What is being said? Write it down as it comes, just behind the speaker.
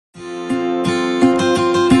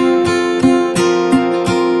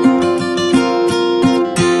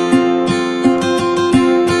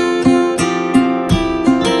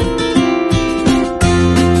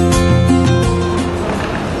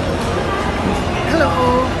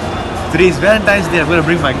Today is Valentine's Day. I'm going to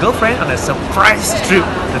bring my girlfriend on a surprise trip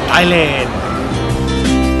to Thailand.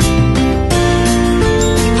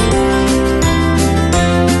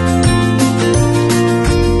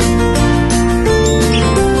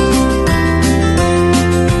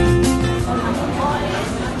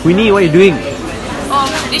 Winnie, what are you doing?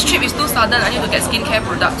 Oh, this trip is too sudden. I need to get skincare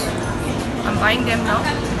products. I'm buying them now.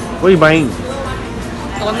 What are you buying?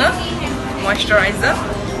 Toner, moisturizer,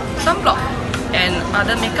 sunblock, and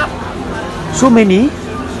other makeup. So many?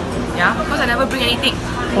 Yeah, because I never bring anything.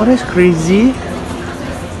 Oh, that's crazy.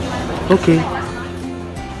 Okay.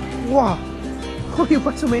 Wow. How do you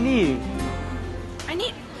buy so many? I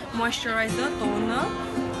need moisturizer, toner,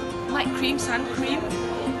 night cream, sun cream,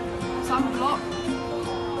 sunblock,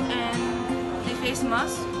 and the face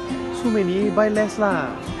mask. So many? Buy less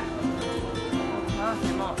lah.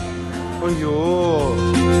 Cannot. Oh yo.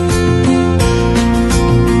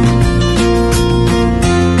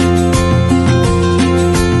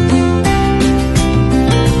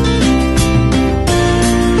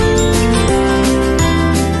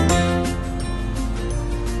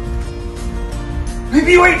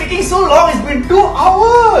 Baby, why are you taking so long? It's been 2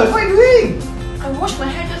 hours! What are you doing? I washed my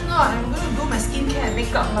hair just now. I'm going to do my skincare and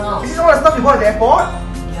makeup now. Is this all the stuff you bought at the airport?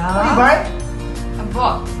 Yeah. What did you buy? I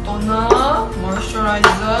bought toner,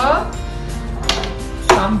 moisturizer,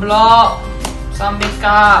 sunblock, some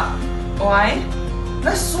makeup. Why?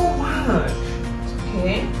 That's so much!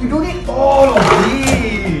 Okay. You don't need all of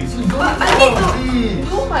these! You don't But need I all of need these! to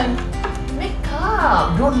do my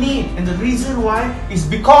makeup. You don't need, and the reason why is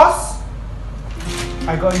because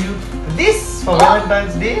I got you this for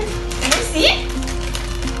Valentine's Day. Can I see?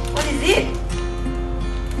 What is it?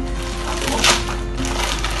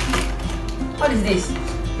 What is this?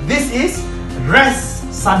 This is Rest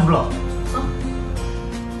Sunblock.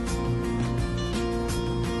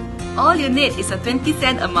 All you need is a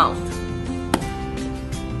 20-cent amount.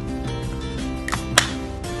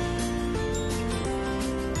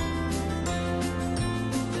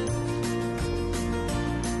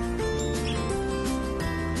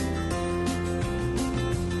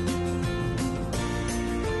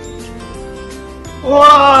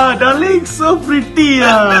 Wow, darling, so pretty!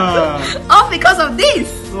 All because of this!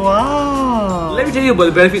 Wow! Let me tell you about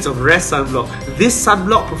the benefits of Rest Sunblock. This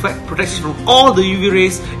sunblock protects you from all the UV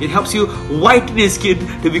rays. It helps you whiten your skin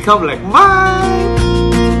to become like mine.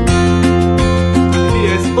 It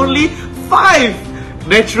has only 5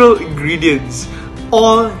 natural ingredients,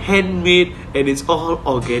 all handmade, and it's all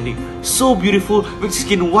organic. So beautiful, makes your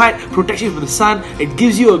skin white, protects you from the sun, and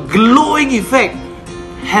gives you a glowing effect.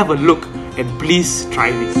 Have a look and please try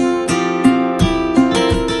this.